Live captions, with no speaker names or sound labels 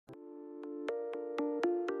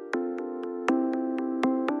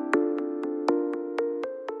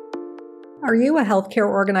Are you a healthcare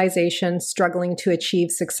organization struggling to achieve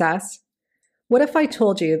success? What if I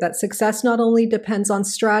told you that success not only depends on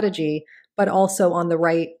strategy, but also on the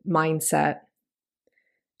right mindset?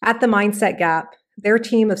 At the Mindset Gap, their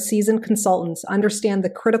team of seasoned consultants understand the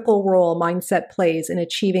critical role mindset plays in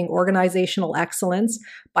achieving organizational excellence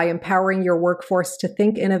by empowering your workforce to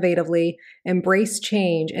think innovatively, embrace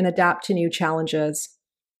change, and adapt to new challenges.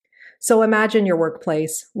 So imagine your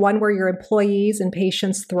workplace, one where your employees and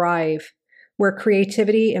patients thrive, where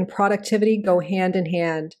creativity and productivity go hand in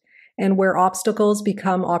hand, and where obstacles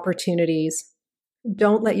become opportunities.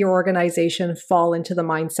 Don't let your organization fall into the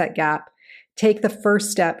mindset gap. Take the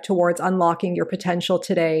first step towards unlocking your potential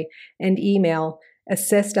today and email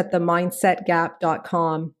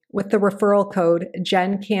assist@themindsetgap.com with the referral code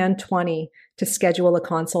GenCan20 to schedule a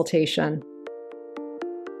consultation.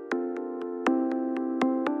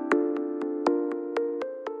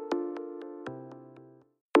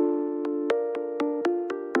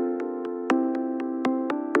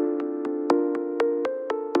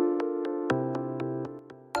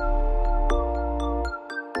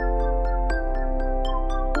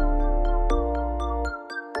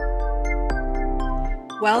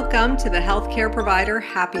 Welcome to the Healthcare Provider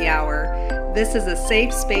Happy Hour. This is a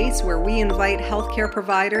safe space where we invite healthcare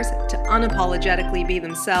providers to unapologetically be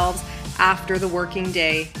themselves after the working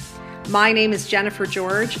day. My name is Jennifer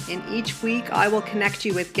George, and each week I will connect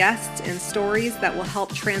you with guests and stories that will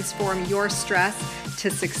help transform your stress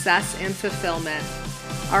to success and fulfillment.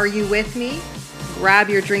 Are you with me? Grab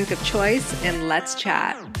your drink of choice and let's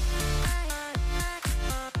chat.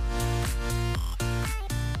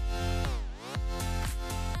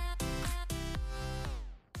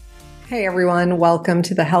 Hey everyone, welcome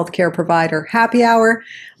to the Healthcare Provider Happy Hour.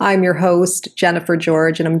 I'm your host, Jennifer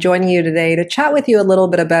George, and I'm joining you today to chat with you a little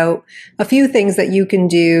bit about a few things that you can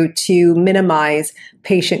do to minimize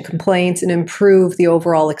patient complaints and improve the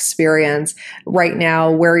overall experience right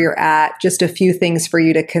now where you're at. Just a few things for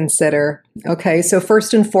you to consider. Okay, so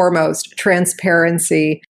first and foremost,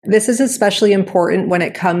 transparency. This is especially important when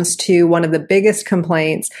it comes to one of the biggest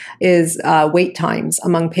complaints is wait times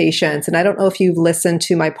among patients. And I don't know if you've listened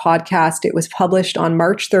to my podcast. It was published on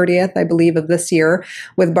March 30th, I believe, of this year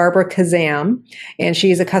with Barbara Kazam. And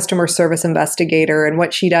she's a customer service investigator. And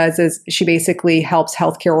what she does is she basically helps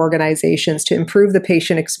healthcare organizations to improve the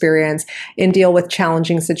patient experience and deal with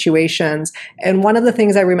challenging situations. And one of the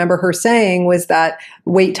things I remember her saying was that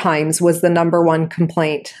wait times was the number one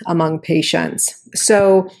complaint among patients.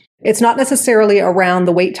 So it's not necessarily around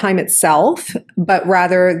the wait time itself, but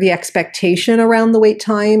rather the expectation around the wait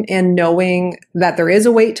time and knowing that there is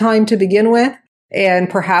a wait time to begin with, and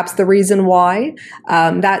perhaps the reason why.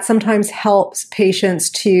 That sometimes helps patients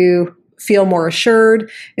to feel more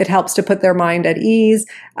assured. It helps to put their mind at ease.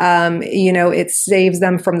 It saves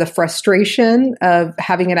them from the frustration of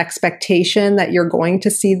having an expectation that you're going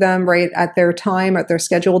to see them right at their time, at their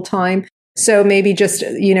scheduled time. So maybe just,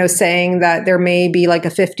 saying that there may be like a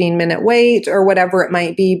 15-minute wait or whatever it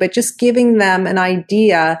might be, but just giving them an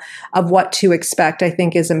idea of what to expect, I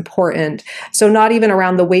think is important. So not even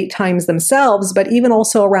around the wait times themselves, but even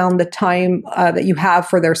also around the time that you have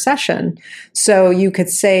for their session. So you could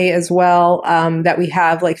say as well that we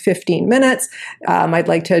have like 15 minutes. I'd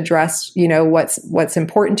like to address, what's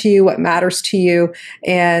important to you, what matters to you,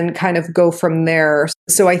 and kind of go from there.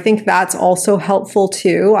 So I think that's also helpful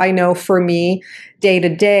too. I know for me, day to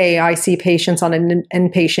day, I see patients on an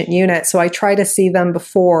inpatient unit. So I try to see them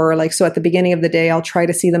before, so at the beginning of the day, I'll try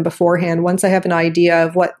to see them beforehand. Once I have an idea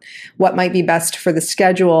of what might be best for the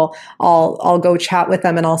schedule, I'll go chat with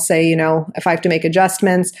them and I'll say, if I have to make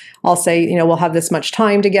adjustments, I'll say, we'll have this much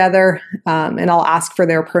time together, and I'll ask for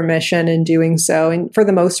their permission in doing so. And for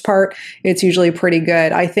the most part, it's usually pretty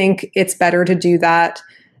good. I think it's better to do that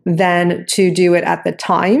than to do it at the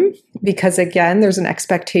time, because again, there's an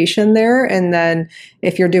expectation there. And then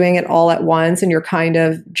if you're doing it all at once and you're kind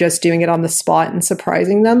of just doing it on the spot and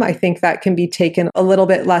surprising them, I think that can be taken a little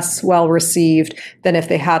bit less well received than if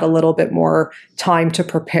they had a little bit more time to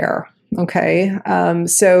prepare. Okay.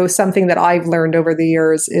 So something that I've learned over the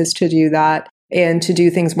years is to do that and to do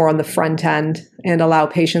things more on the front end and allow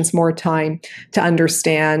patients more time to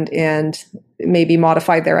understand and maybe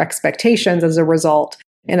modify their expectations as a result.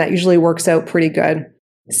 And that usually works out pretty good.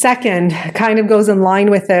 Second, kind of goes in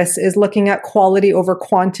line with this, is looking at quality over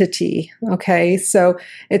quantity. Okay, so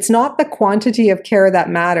it's not the quantity of care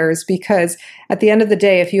that matters, because at the end of the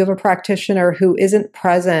day, if you have a practitioner who isn't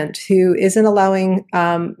present, who isn't allowing,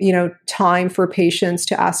 time for patients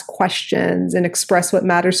to ask questions and express what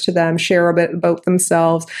matters to them, share a bit about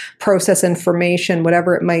themselves, process information,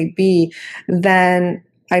 whatever it might be, then,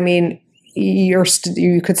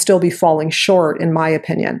 you could still be falling short, in my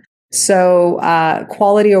opinion. So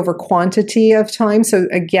quality over quantity of time. So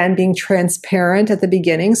again, being transparent at the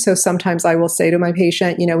beginning. So sometimes I will say to my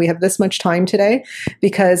patient, we have this much time today,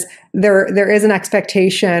 because there is an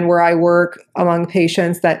expectation where I work among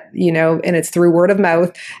patients that, and it's through word of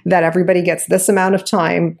mouth, that everybody gets this amount of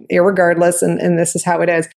time, irregardless, and this is how it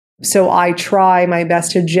is. So I try my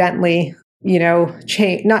best to gently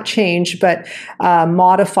not change, but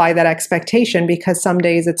modify that expectation, because some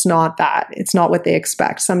days it's not that. It's not what they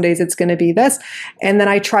expect. Some days it's going to be this. And then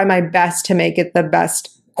I try my best to make it the best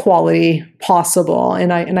quality possible.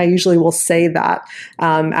 And I usually will say that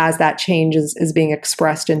as that change is being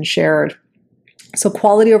expressed and shared. So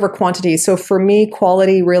quality over quantity. So for me,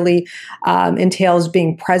 quality really entails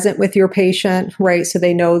being present with your patient, right? So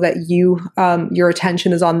they know that your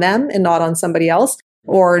attention is on them and not on somebody else,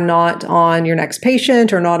 or not on your next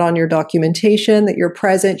patient, or not on your documentation, that you're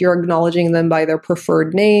present, you're acknowledging them by their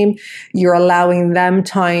preferred name, you're allowing them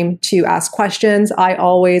time to ask questions. I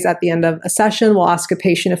always, at the end of a session, will ask a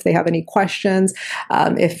patient if they have any questions,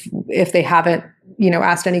 if they haven't,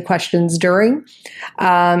 asked any questions during,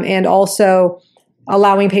 and also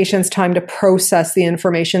allowing patients time to process the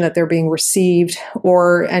information that they're being received,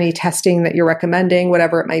 or any testing that you're recommending,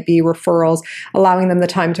 whatever it might be, referrals, allowing them the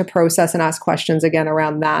time to process and ask questions again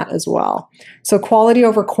around that as well. So quality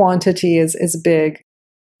over quantity is big.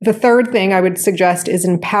 The third thing I would suggest is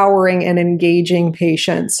empowering and engaging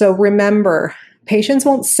patients. So remember, patients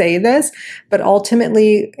won't say this, but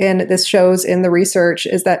ultimately, and this shows in the research,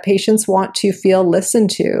 is that patients want to feel listened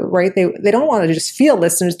to, right? They don't want to just feel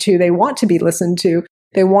listened to. They want to be listened to.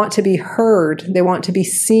 They want to be heard. They want to be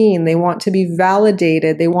seen. They want to be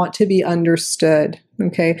validated. They want to be understood,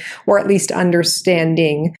 okay? Or at least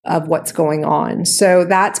understanding of what's going on. So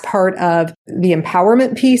that's part of the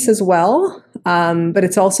empowerment piece as well. But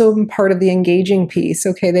it's also part of the engaging piece.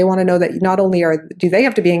 Okay, they want to know that not only do they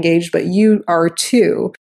have to be engaged, but you are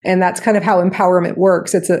too. And that's kind of how empowerment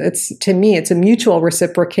works. To me, it's a mutual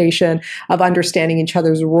reciprocation of understanding each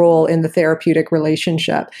other's role in the therapeutic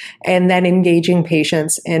relationship, and then engaging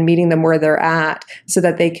patients and meeting them where they're at, so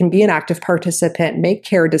that they can be an active participant, make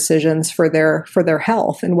care decisions for their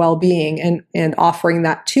health and well-being, and offering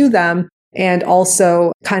that to them, and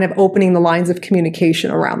also kind of opening the lines of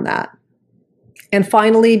communication around that. And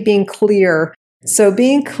finally, being clear. So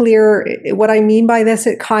being clear, what I mean by this,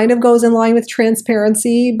 it kind of goes in line with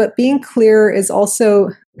transparency, but being clear is also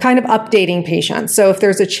kind of updating patients. So if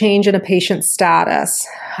there's a change in a patient's status,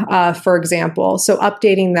 for example, so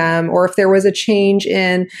updating them, or if there was a change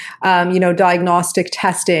in, diagnostic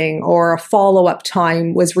testing, or a follow-up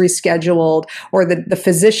time was rescheduled, or the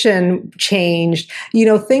physician changed,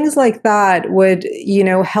 things like that would,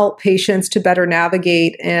 help patients to better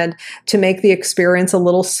navigate and to make the experience a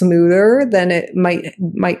little smoother than it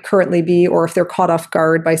might currently be, or if they're caught off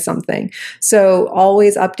guard by something. So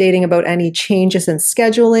always updating about any changes in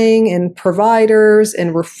scheduling and providers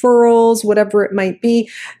and referrals, whatever it might be,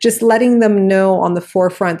 just letting them know on the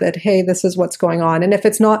forefront that, hey, this is what's going on. And if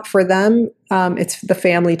it's not for them, it's the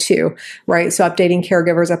family too, right? So updating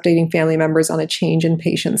caregivers, updating family members on a change in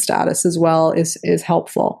patient status as well is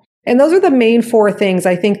helpful. And those are the main four things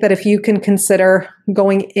I think that if you can consider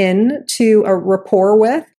going into a rapport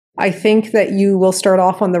with, I think that you will start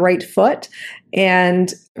off on the right foot.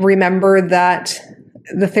 And remember that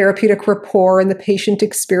the therapeutic rapport and the patient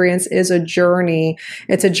experience is a journey.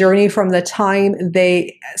 It's a journey from the time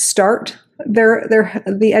they start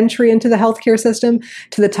the entry into the healthcare system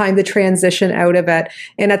to the time they transition out of it.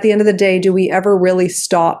 And at the end of the day, do we ever really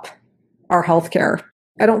stop our healthcare?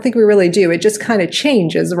 I don't think we really do. It just kind of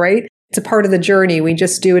changes, right? It's a part of the journey. We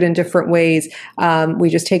just do it in different ways. We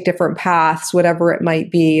just take different paths, whatever it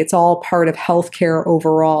might be. It's all part of healthcare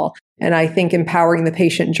overall. And I think empowering the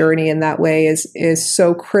patient journey in that way is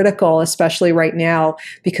so critical, especially right now,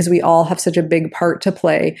 because we all have such a big part to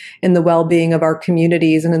play in the well-being of our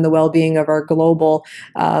communities and in the well-being of our global,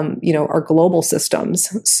 our global systems.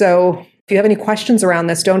 So if you have any questions around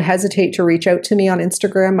this, don't hesitate to reach out to me on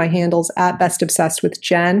Instagram. My handle's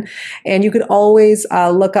 @bestobsessedwithjen. And you could always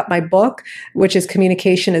look up my book, which is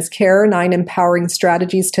Communication is Care, 9 Empowering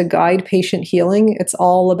Strategies to Guide Patient Healing. It's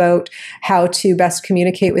all about how to best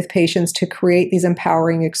communicate with patients to create these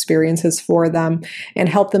empowering experiences for them and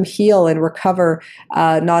help them heal and recover,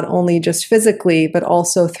 not only just physically, but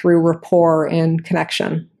also through rapport and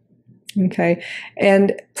connection. Okay.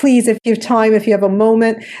 And please, if you have time, if you have a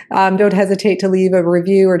moment, don't hesitate to leave a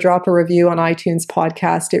review or drop a review on iTunes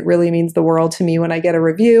podcast. It really means the world to me when I get a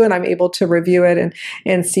review and I'm able to review it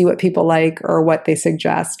and see what people like or what they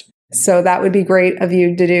suggest. So that would be great of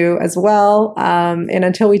you to do as well. And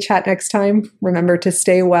until we chat next time, remember to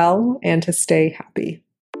stay well and to stay happy.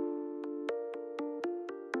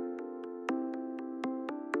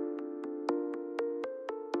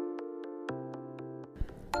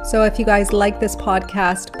 So if you guys like this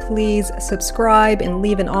podcast, please subscribe and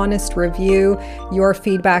leave an honest review. Your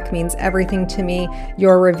feedback means everything to me.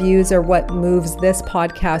 Your reviews are what moves this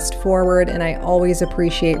podcast forward, and I always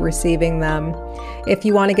appreciate receiving them. If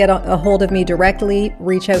you want to get a hold of me directly,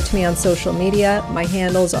 reach out to me on social media. My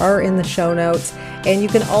handles are in the show notes, and you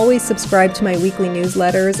can always subscribe to my weekly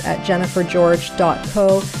newsletters at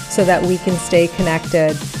jennifergeorge.co so that we can stay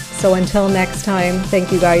connected. So until next time,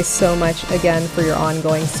 thank you guys so much again for your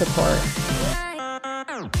ongoing support.